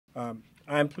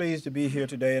I'm pleased to be here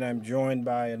today, and I'm joined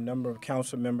by a number of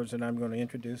council members, and I'm going to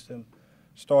introduce them,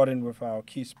 starting with our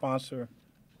key sponsor,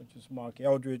 which is Mark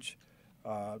Eldridge,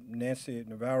 Nancy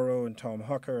Navarro, and Tom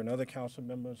Hucker, and other council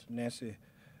members, Nancy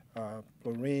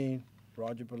Florine,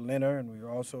 Roger Berliner, and we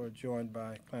also are joined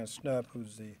by Clarence Snubb,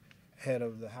 who's the head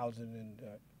of the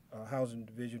Housing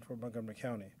Division for Montgomery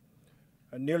County.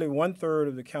 Nearly one-third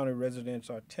of the county residents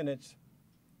are tenants,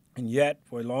 and yet,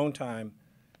 for a long time,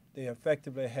 they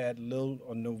effectively had little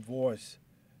or no voice,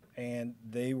 and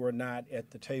they were not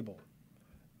at the table.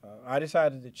 I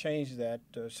decided to change that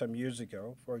some years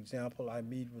ago. For example, I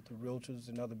meet with the realtors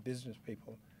and other business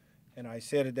people, and I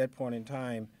said at that point in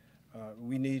time,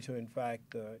 we need to, in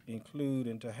fact, include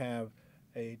and to have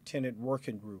a tenant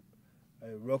working group,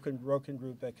 a working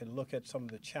group that can look at some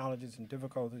of the challenges and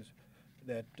difficulties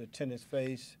that the tenants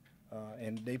face,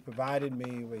 and they provided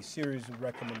me with a series of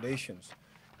recommendations,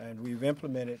 and we've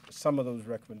implemented some of those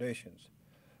recommendations.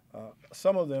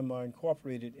 Some of them are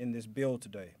incorporated in this bill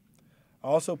today. I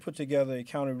also put together a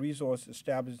county resource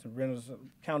established the Renters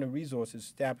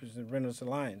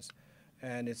Alliance,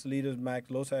 and its leader, Mac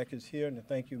Losak, is here, and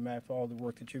thank you, Mac, for all the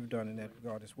work that you've done in that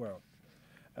regard as well.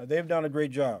 They've done a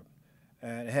great job,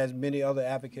 and it has many other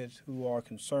advocates who are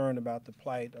concerned about the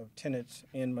plight of tenants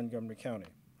in Montgomery County.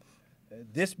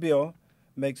 This bill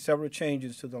makes several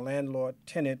changes to the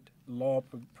landlord-tenant law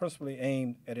principally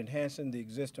aimed at enhancing the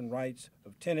existing rights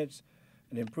of tenants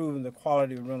and improving the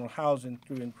quality of rental housing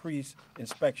through increased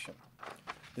inspection.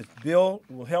 This bill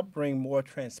will help bring more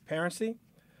transparency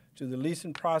to the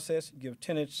leasing process, give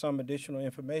tenants some additional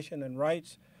information and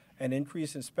rights, and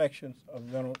increase inspections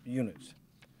of rental units.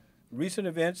 Recent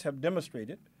events have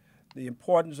demonstrated the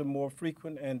importance of more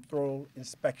frequent and thorough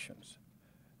inspections.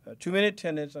 Too many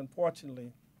tenants,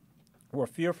 unfortunately, were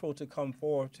fearful to come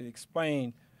forward to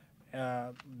explain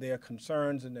their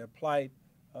concerns and their plight,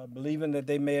 believing that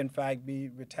they may in fact be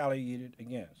retaliated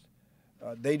against.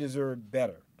 They deserve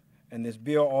better, and this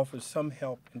bill offers some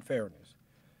help and fairness.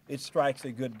 It strikes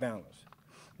a good balance.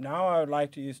 Now I would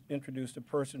like to introduce the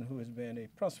person who has been a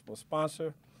principal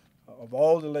sponsor of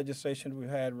all the legislation we've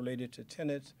had related to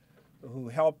tenants, who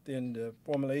helped in the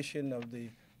formulation of the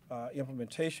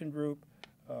implementation group,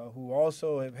 who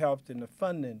also have helped in the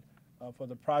funding for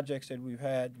the projects that we've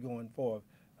had going forward.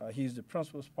 He's the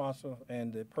principal sponsor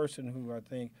and the person who I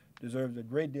think deserves a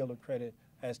great deal of credit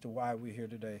as to why we're here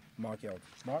today, Mark Eldridge.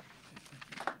 Mark?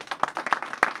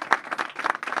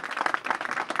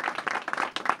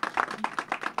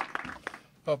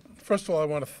 First of all, I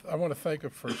want to thank a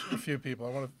few people. I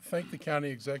want to thank the county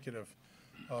executive,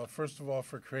 first of all,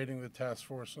 for creating the task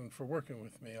force and for working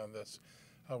with me on this.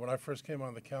 When I first came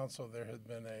on the council, there had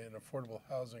been an affordable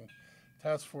housing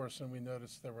task force, and we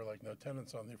noticed there were like no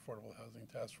tenants on the affordable housing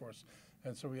task force.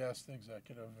 And so we asked the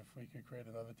executive if we could create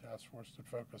another task force to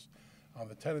focus on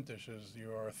the tenant issues.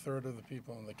 You are a third of the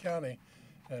people in the county,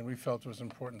 and we felt it was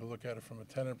important to look at it from a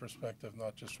tenant perspective,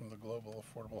 not just from the global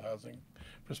affordable housing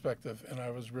perspective. And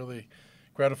I was really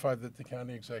gratified that the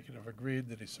county executive agreed,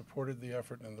 that he supported the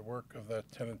effort and the work of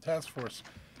that tenant task force,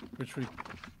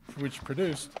 which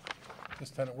produced this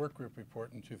tenant work group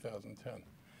report in 2010.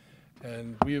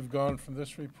 And we have gone from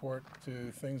this report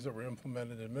to things that were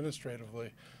implemented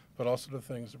administratively, but also to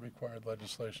things that required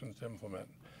legislation to implement.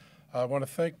 I want to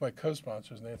thank my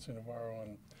co-sponsors, Nancy Navarro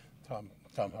and Tom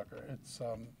Hucker.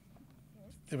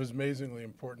 It was amazingly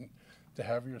important to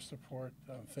have your support.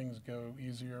 Things go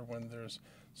easier when there's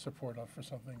support for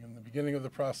something in the beginning of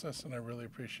the process, and I really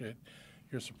appreciate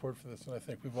your support for this. And I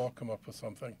think we've all come up with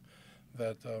something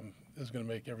that is going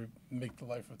to make the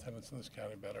life of tenants in this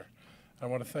county better. I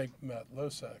want to thank Matt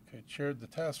Losak, who chaired the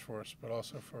task force, but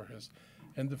also for his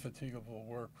indefatigable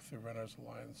work through Renters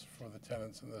Alliance for the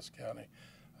tenants in this county.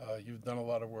 You've done a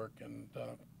lot of work, and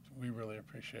we really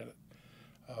appreciate it.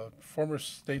 Former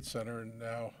state senator and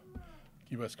now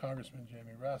U.S. Congressman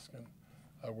Jamie Raskin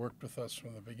worked with us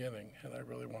from the beginning, and I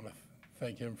really want to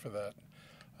thank him for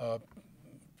that.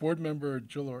 Board member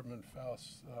Jill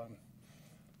Ortman-Faust,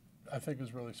 I think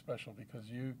is really special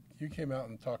because you came out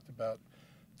and talked about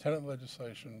tenant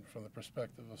legislation from the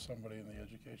perspective of somebody in the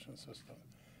education system.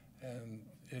 And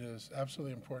it is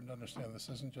absolutely important to understand this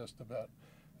isn't just about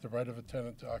the right of a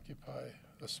tenant to occupy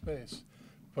a space,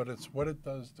 but it's what it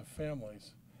does to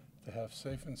families to have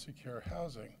safe and secure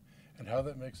housing, and how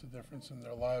that makes a difference in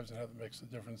their lives, and how that makes a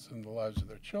difference in the lives of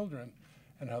their children,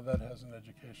 and how that has an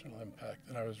educational impact.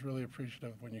 And I was really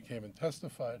appreciative when you came and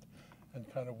testified and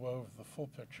kind of wove the full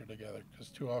picture together, because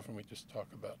too often we just talk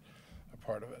about a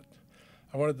part of it.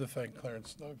 I wanted to thank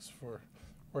Clarence Snuggs for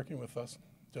working with us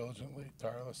diligently,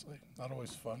 tirelessly, not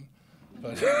always fun,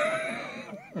 But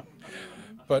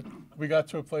but we got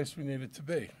to a place we needed to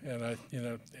be, and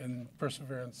and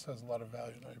perseverance has a lot of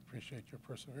value, and I appreciate your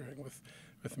persevering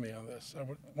with me on this. I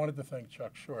wanted to thank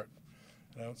Chuck Short,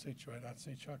 and I don't see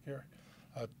Chuck here.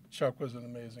 Chuck was an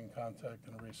amazing contact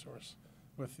and a resource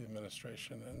with the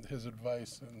administration, and his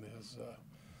advice and his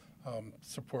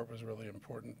support was really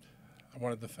important. I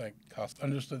wanted to thank Costa,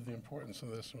 understood the importance of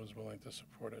this and was willing to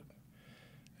support it.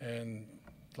 And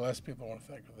the last people I want to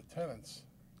thank are the tenants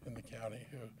in the county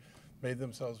who made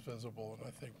themselves visible and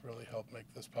I think really helped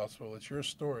make this possible. It's your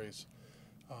stories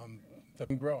that have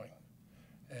been growing.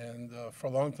 And for a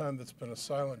long time, that's been a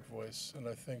silent voice, and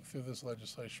I think through this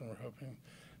legislation, we're hoping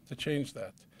to change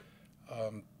that.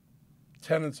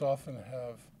 Tenants often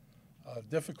have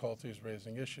difficulties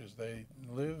raising issues. They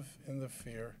live in the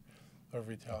fear of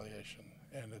retaliation,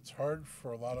 and it's hard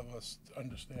for a lot of us to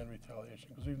understand retaliation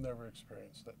because we've never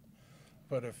experienced it.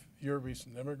 But if you're a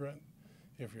recent immigrant,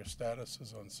 if your status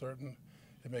is uncertain,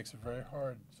 it makes it very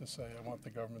hard to say, I want the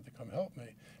government to come help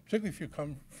me, particularly if you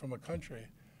come from a country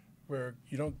where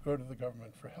you don't go to the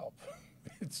government for help.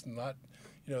 It's not,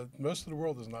 most of the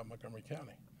world is not Montgomery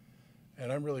County.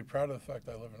 And I'm really proud of the fact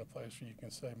I live in a place where you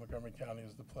can say Montgomery County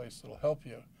is the place that'll help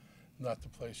you, not the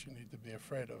place you need to be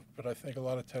afraid of. But I think a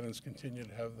lot of tenants continue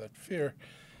to have that fear.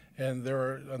 And there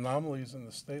are anomalies in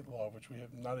the state law, which we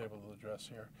have not able to address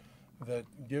here, that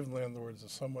give landlords a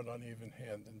somewhat uneven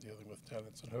hand in dealing with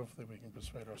tenants. And hopefully we can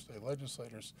persuade our state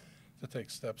legislators to take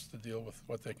steps to deal with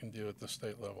what they can do at the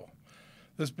state level.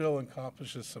 This bill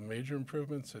accomplishes some major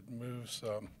improvements. It moves,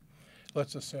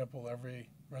 lets us sample every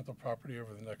rental property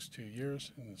over the next 2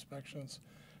 years in inspections.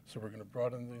 So we're going to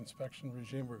broaden the inspection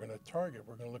regime. We're going to target.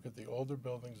 We're going to look at the older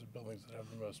buildings, the buildings that have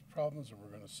the most problems, and we're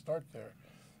going to start there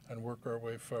and work our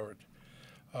way forward.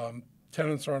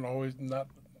 Tenants aren't always not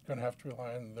going to have to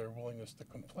rely on their willingness to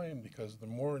complain, because the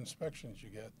more inspections you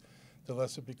get, the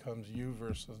less it becomes you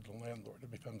versus the landlord.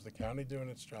 It becomes the county doing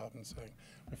its job and saying,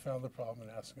 we found the problem,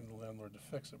 and asking the landlord to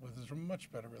fix it, which is a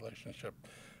much better relationship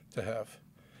to have.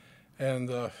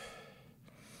 And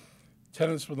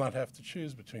tenants will not have to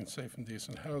choose between safe and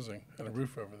decent housing and a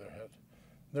roof over their head.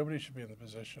 Nobody should be in the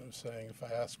position of saying, if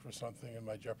I ask for something, am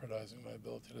I jeopardizing my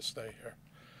ability to stay here?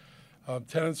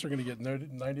 Tenants are going to get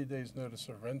 90 days notice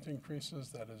of rent increases.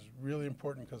 That is really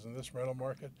important, because in this rental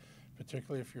market,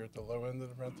 particularly if you're at the low end of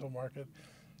the rental market,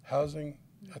 housing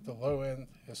at the low end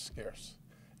is scarce.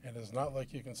 And it's not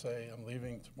like you can say, I'm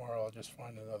leaving tomorrow, I'll just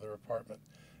find another apartment.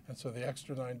 And so the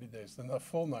extra 90 days, the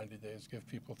full 90 days, give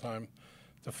people time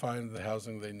to find the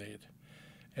housing they need.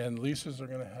 And leases are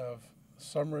going to have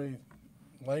summary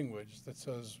language that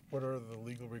says what are the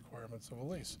legal requirements of a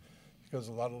lease, because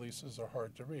a lot of leases are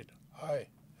hard to read. I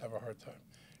have a hard time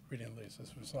reading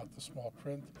leases. It's not the small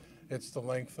print, it's the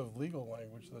length of legal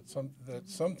language that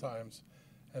sometimes,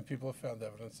 and people have found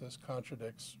evidence this,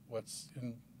 contradicts what's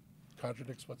in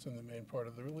the main part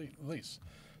of the lease.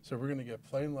 So we're going to get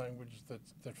plain language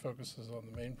that focuses on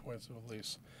the main points of a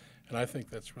lease, and I think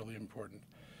that's really important.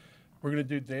 We're going to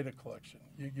do data collection.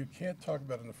 You can't talk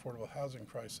about an affordable housing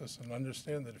crisis and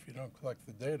understand that if you don't collect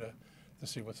the data to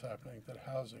see what's happening to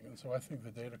housing. And so I think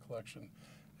the data collection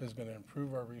is going to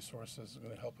improve our resources, is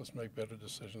going to help us make better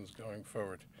decisions going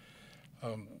forward.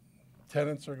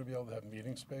 Tenants are going to be able to have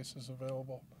meeting spaces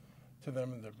available to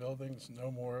them in their buildings. No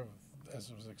more of,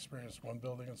 as was experienced one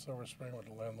building in Silver Spring, where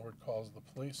the landlord calls the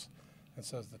police and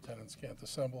says the tenants can't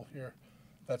assemble here.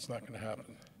 That's not going to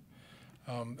happen.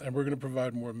 And we're going to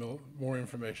provide more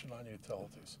information on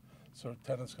utilities, so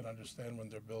tenants can understand when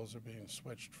their bills are being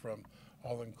switched from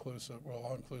all-inclusive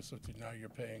to now you're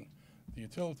paying the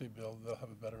utility bill. They'll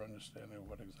have a better understanding of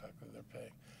what exactly they're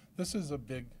paying. This is a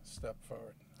big step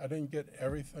forward. I didn't get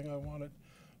everything I wanted,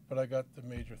 but I got the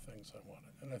major things I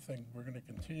wanted. And I think we're going to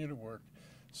continue to work,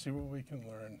 see what we can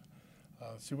learn,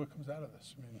 see what comes out of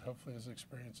this. I mean, hopefully as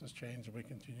experiences change and we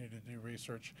continue to do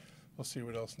research, we'll see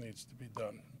what else needs to be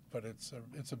done. But it's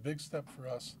a big step for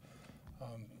us,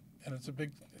 and it's a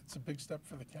big step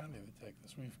for the county to take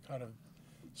this. We've kind of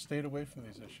stayed away from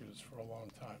these issues for a long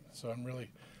time. So I'm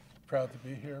really proud to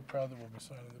be here, proud that we'll be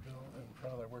signing the bill, and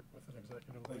proud I work with an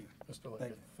executive lead, Mr.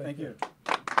 Lickett. Thank you.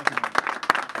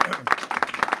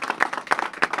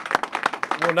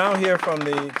 We'll now hear from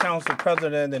the council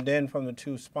president and then from the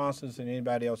two sponsors and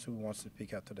anybody else who wants to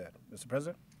speak after that. Mr.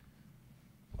 President?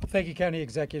 Thank you, County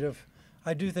Executive.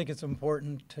 I do think it's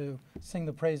important to sing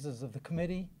the praises of the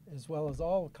committee as well as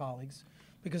all colleagues,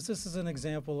 because this is an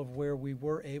example of where we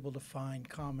were able to find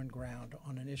common ground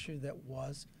on an issue that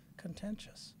was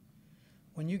contentious.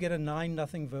 When you get a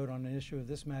 9-0 vote on an issue of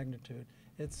this magnitude,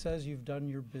 it says you've done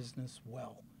your business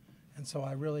well. And so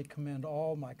I really commend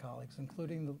all my colleagues,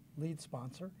 including the lead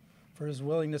sponsor, for his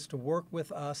willingness to work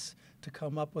with us to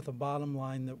come up with a bottom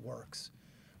line that works.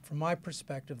 From my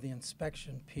perspective, the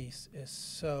inspection piece is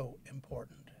so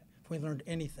important. If we learned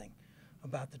anything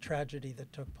about the tragedy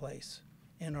that took place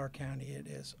in our county, it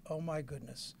is, oh my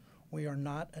goodness, we are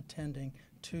not attending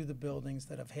to the buildings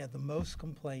that have had the most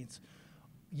complaints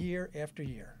year after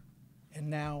year. And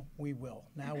now we will.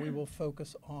 Now we will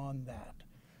focus on that.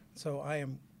 So I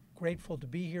am grateful to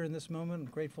be here in this moment. I'm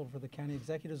grateful for the county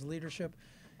executive's leadership.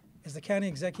 As the county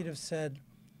executive said,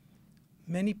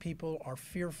 many people are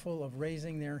fearful of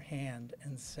raising their hand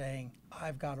and saying,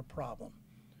 I've got a problem.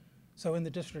 So in the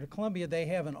District of Columbia, they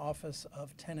have an Office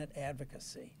of Tenant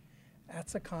Advocacy.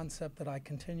 That's a concept that I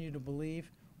continue to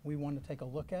believe we want to take a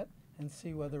look at and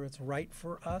see whether it's right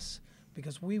for us,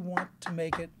 because we want to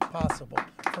make it possible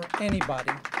for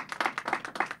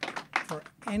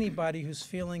anybody who's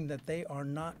feeling that they are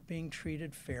not being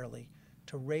treated fairly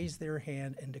to raise their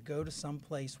hand and to go to some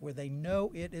place where they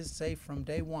know it is safe from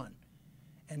day one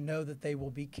and know that they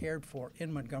will be cared for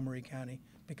in Montgomery County,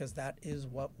 because that is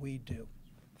what we do.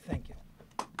 Thank you.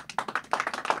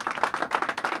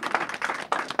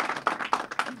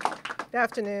 Good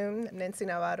afternoon. I'm Nancy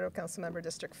Navarro, Councilmember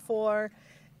District 4.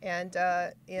 And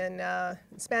in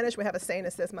Spanish, we have a saying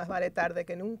that says, más vale tarde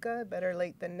que nunca, better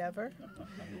late than never.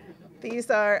 These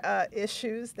are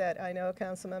issues that I know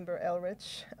Councilmember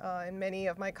Elrich and many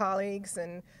of my colleagues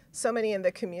and so many in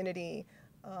the community,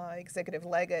 Executive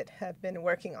Leggett, have been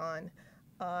working on.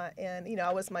 And, you know,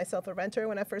 I was myself a renter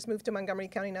when I first moved to Montgomery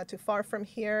County, not too far from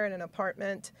here, in an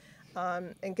apartment,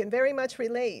 and can very much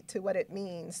relate to what it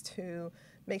means to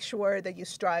make sure that you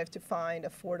strive to find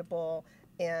affordable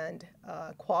and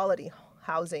quality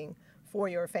housing for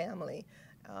your family.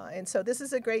 And so this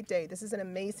is a great day. This is an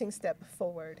amazing step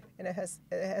forward. And it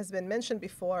has been mentioned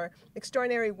before,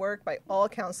 extraordinary work by all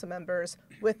council members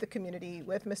with the community,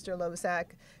 with Mr.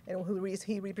 Lozak, and who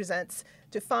he represents,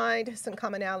 to find some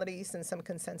commonalities and some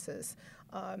consensus.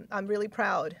 I'm really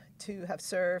proud to have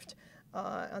served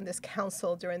on this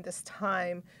council during this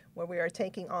time where we are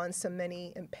taking on so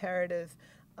many imperative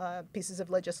pieces of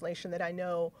legislation that I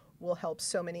know will help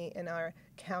so many in our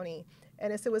county.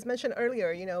 And as it was mentioned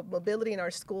earlier, you know, mobility in our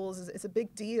schools is a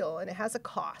big deal, and it has a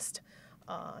cost.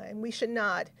 And we should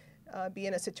not be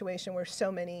in a situation where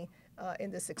so many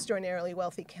in this extraordinarily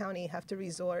wealthy county have to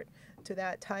resort to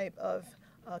that type of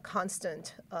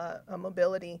constant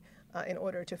mobility in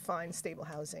order to find stable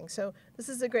housing. So this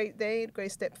is a great day,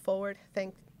 great step forward.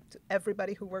 Thank to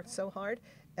everybody who worked so hard,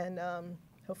 and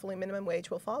hopefully minimum wage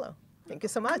will follow. Thank you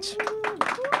so much.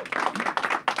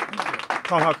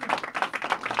 Tom Huck.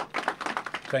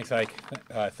 Thanks, Ike.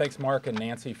 Thanks, Mark and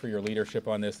Nancy, for your leadership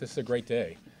on this. This is a great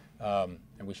day, and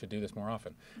we should do this more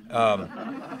often.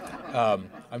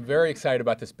 I'm very excited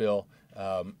about this bill.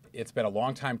 It's been a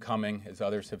long time coming, as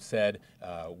others have said.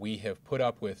 We have put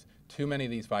up with too many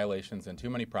of these violations and too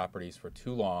many properties for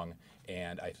too long,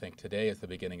 and I think today is the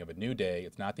beginning of a new day.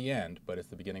 It's not the end, but it's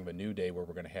the beginning of a new day where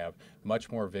we're going to have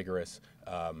much more vigorous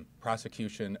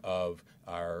prosecution of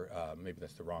our, maybe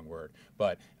that's the wrong word,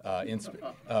 but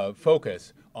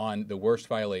focus on the worst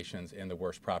violations and the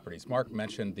worst properties. Mark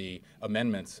mentioned the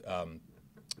amendments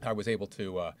I was able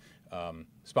to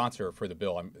sponsor for the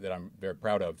bill that I'm very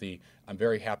proud of. I'm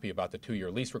very happy about the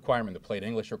 2-year lease requirement, the plain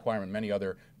English requirement, many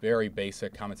other very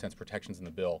basic common sense protections in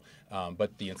the bill.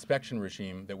 But the inspection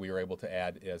regime that we were able to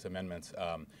add as amendments,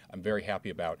 I'm very happy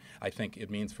about. I think it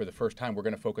means for the first time we're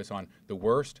going to focus on the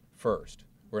worst first.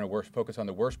 We're going to focus on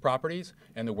the worst properties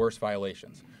and the worst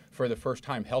violations. For the first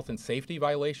time, health and safety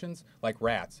violations like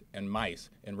rats and mice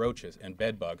and roaches and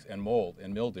bed bugs and mold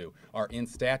and mildew are in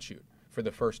statute for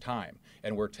the first time.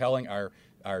 And we're telling our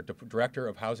Director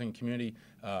of Housing and Community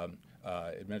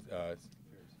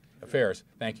Affairs,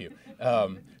 thank you,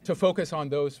 to focus on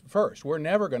those first. We're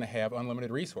never going to have unlimited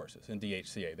resources in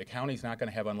DHCA. The county's not going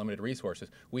to have unlimited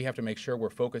resources. We have to make sure we're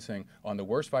focusing on the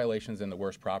worst violations and the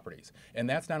worst properties. And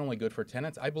that's not only good for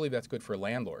tenants, I believe that's good for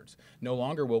landlords. No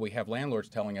longer will we have landlords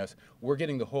telling us we're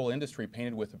getting the whole industry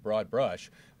painted with a broad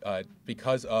brush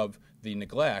because of the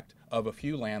neglect of a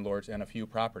few landlords and a few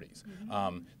properties.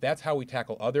 That's how we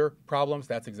tackle other problems.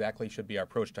 That's exactly should be our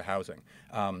approach to housing.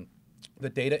 The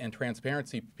data and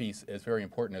transparency piece is very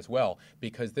important as well,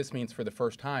 because this means for the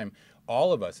first time,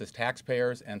 all of us as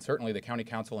taxpayers and certainly the County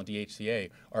Council and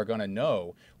DHCA are going to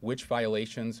know which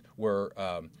violations were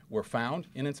found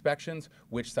in inspections,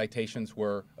 which citations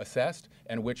were assessed,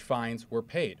 and which fines were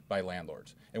paid by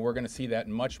landlords. And we're going to see that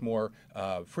much more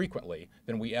frequently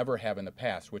than we ever have in the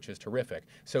past, which is terrific.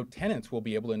 So tenants will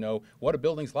be able to know what a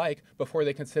building's like before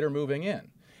they consider moving in.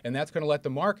 And that's going to let the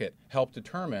market help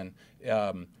determine,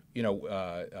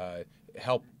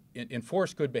 help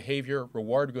enforce good behavior,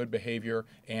 reward good behavior,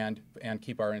 and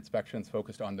keep our inspections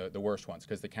focused on the worst ones,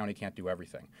 because the county can't do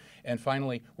everything. And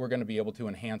finally, we're going to be able to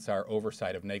enhance our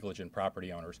oversight of negligent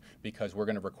property owners, because we're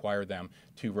going to require them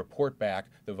to report back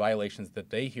the violations that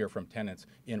they hear from tenants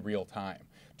in real time.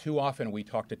 Too often we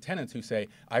talk to tenants who say,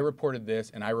 I reported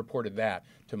this and I reported that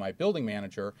to my building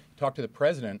manager, talk to the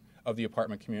president of the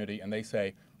apartment community, and they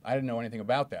say, I didn't know anything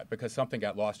about that because something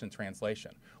got lost in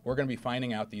translation. We're going to be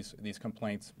finding out these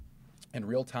complaints in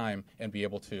real time and be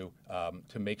able to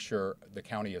make sure the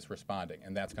county is responding,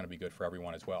 and that's going to be good for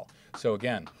everyone as well. So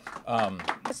again, I'm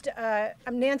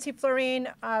Nancy Florine.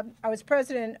 I was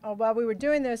president while we were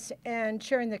doing this and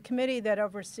chairing the committee that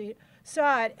oversaw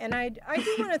it, and I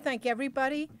do want to thank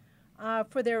everybody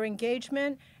for their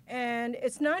engagement. And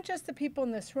it's not just the people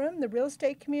in this room. The real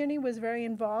estate community was very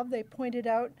involved. They pointed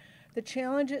out the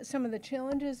challenges, some of the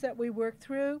challenges that we worked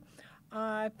through.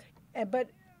 But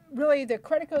really, the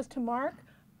credit goes to Mark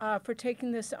for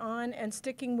taking this on and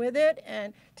sticking with it,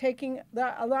 and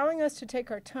allowing us to take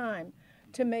our time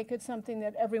to make it something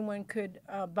that everyone could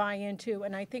buy into.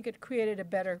 And I think it created a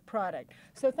better product.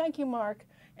 So thank you, Mark,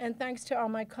 and thanks to all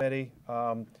my colleagues.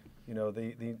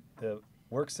 The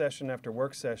work session after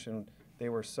work session, they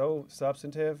were so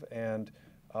substantive, and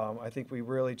I think we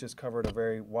really just covered a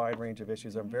very wide range of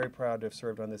issues. I'm very proud to have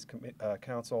served on this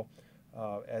council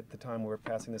at the time we were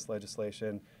passing this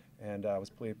legislation, and I was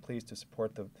pleased to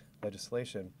support the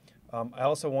legislation. I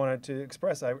also wanted to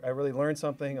express I really learned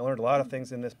something. I learned a lot of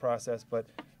things in this process, but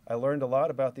I learned a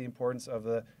lot about the importance of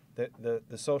the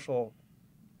social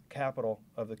capital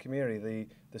of the community,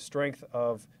 the strength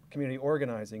of community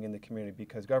organizing in the community,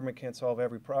 because government can't solve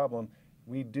every problem.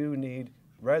 We do need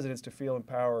residents to feel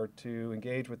empowered to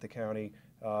engage with the county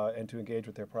and to engage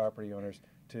with their property owners,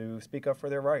 to speak up for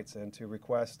their rights and to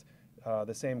request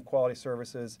the same quality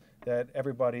services that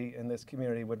everybody in this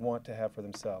community would want to have for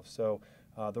themselves. So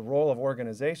the role of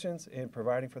organizations in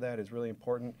providing for that is really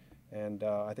important, and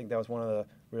I think that was one of the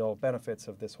real benefits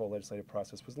of this whole legislative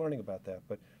process, was learning about that.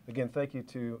 But again, thank you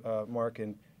to Mark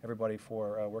and everybody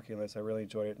for working on this. I really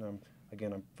enjoyed it, and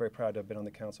I'm very proud to have been on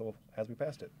the council as we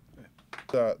passed it.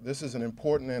 This is an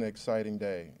important and exciting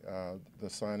day, the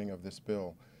signing of this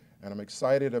bill, and I'm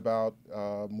excited about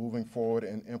moving forward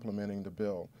and implementing the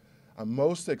bill. I'm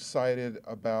most excited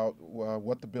about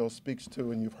what the bill speaks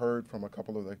to, and you've heard from a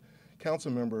couple of the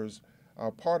council members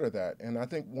part of that. And I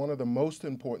think one of the most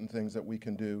important things that we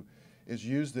can do is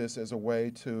use this as a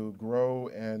way to grow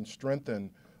and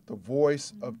strengthen the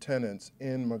voice of tenants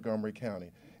in Montgomery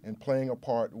County, and playing a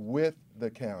part with the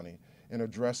county in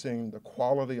addressing the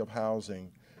quality of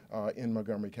housing in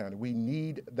Montgomery County. We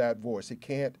need that voice. It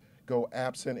can't go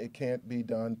absent. It can't be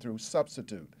done through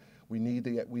substitute. We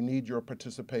need your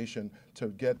participation to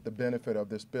get the benefit of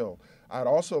this bill. I'd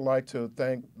also like to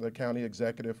thank the county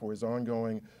executive for his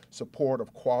ongoing support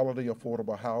of quality,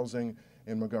 affordable housing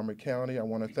in Montgomery County. I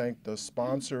want to thank the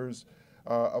sponsors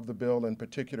of the bill, in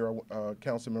particular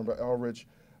Councilmember Elridge,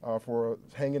 for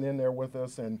hanging in there with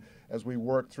us and as we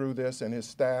work through this, and his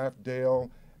staff, Dale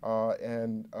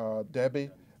and Debbie,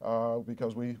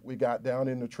 because we got down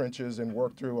in the trenches and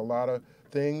worked through a lot of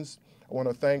things. I want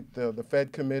to thank the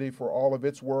Fed Committee for all of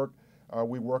its work.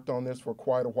 We worked on this for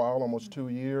quite a while, almost 2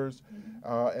 years,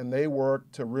 and they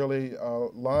worked to really,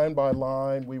 line by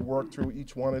line, we worked through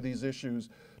each one of these issues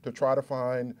to try to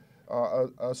find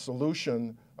a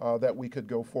solution that we could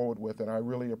go forward with, and I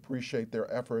really appreciate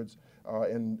their efforts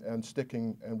and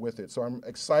sticking with it. So I'm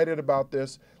excited about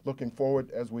this, looking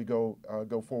forward as we go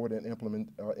forward and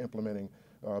implementing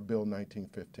Bill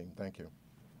 1915. Thank you.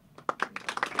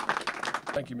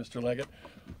 Thank you, Mr. Leggett.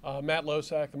 Matt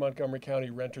Losak, the Montgomery County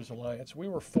Renters Alliance. We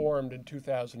were formed in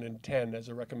 2010 as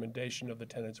a recommendation of the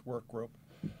Tenants Work Group.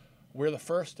 We're the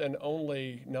first and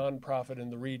only nonprofit in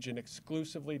the region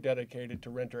exclusively dedicated to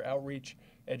renter outreach,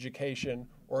 education,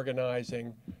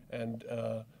 organizing, and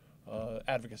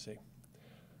advocacy.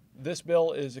 This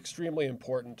bill is extremely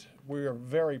important. We are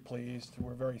very pleased.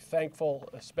 We're very thankful,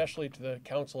 especially to the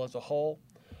council as a whole,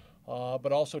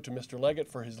 but also to Mr. Leggett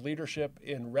for his leadership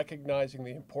in recognizing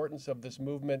the importance of this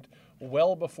movement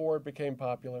well before it became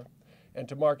popular, and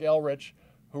to Mark Elrich,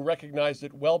 who recognized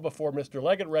it well before Mr.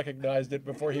 Leggett recognized it,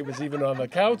 before he was even on the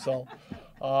council,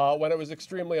 when it was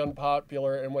extremely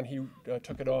unpopular and when he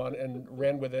took it on and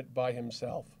ran with it by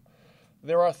himself.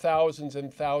 There are thousands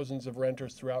and thousands of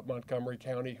renters throughout Montgomery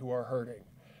County who are hurting.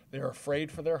 They're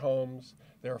afraid for their homes.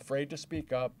 They're afraid to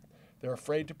speak up. They're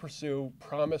afraid to pursue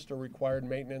promised or required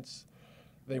maintenance.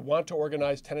 They want to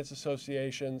organize tenants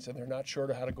associations, and they're not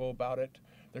sure how to go about it.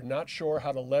 They're not sure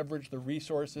how to leverage the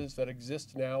resources that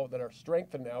exist now, that are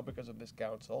strengthened now because of this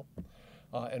council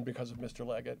and because of Mr.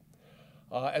 Leggett.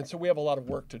 And so we have a lot of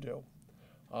work to do.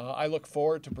 I look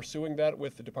forward to pursuing that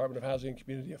with the Department of Housing and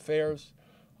Community Affairs.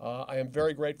 I am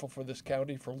very grateful for this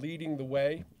county for leading the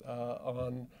way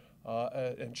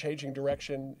and changing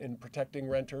direction in protecting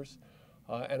renters.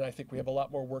 And I think we have a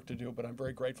lot more work to do, but I'm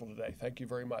very grateful today. Thank you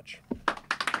very much.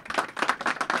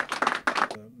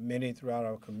 Many throughout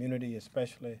our community,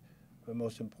 especially, but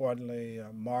most importantly,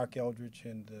 Mark Eldridge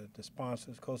and the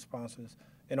sponsors, co-sponsors,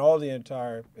 and all the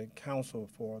entire council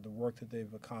for the work that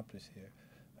they've accomplished here.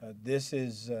 This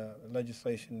is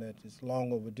legislation that is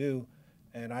long overdue,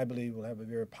 and I believe will have a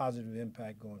very positive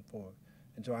impact going forward.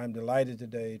 And so I'm delighted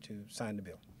today to sign the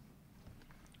bill.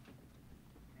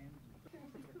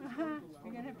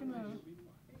 You're gonna have to move.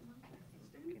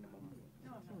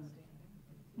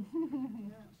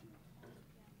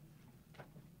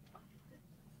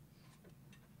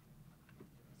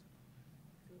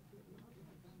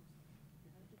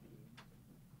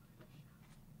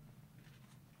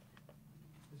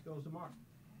 This goes to Mark.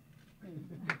 It's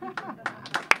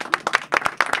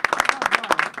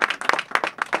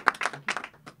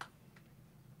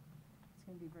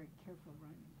gonna be very careful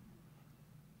running.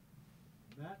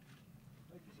 That.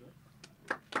 Thank you, sir.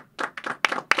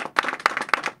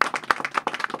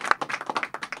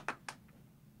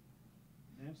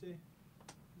 Nancy?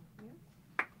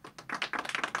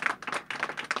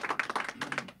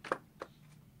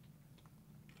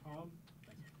 Tom?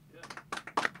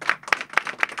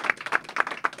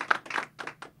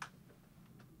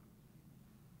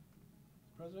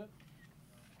 President?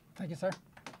 Thank you, sir.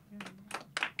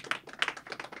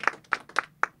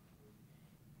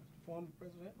 Former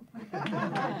President?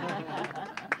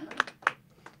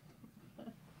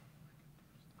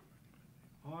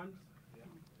 Hans? Yeah,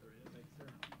 there it is. Thanks, sir.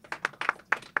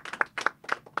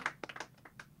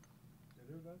 Is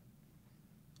everybody?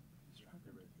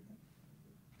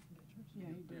 Yeah,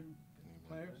 you do.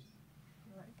 Players?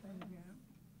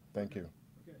 Thank you.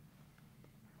 Okay.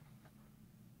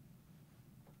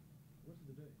 What's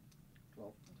the date?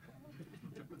 12.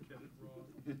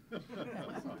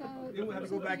 Then we'll have to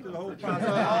go back to the whole process.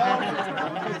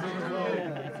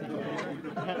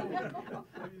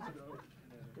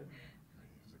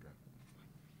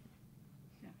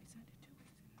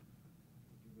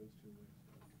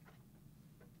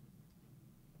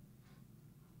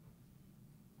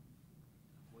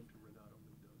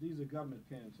 These are government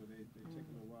pens, so they take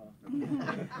a little while.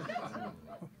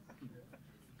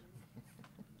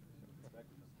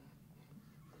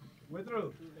 We're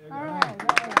through. All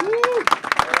right.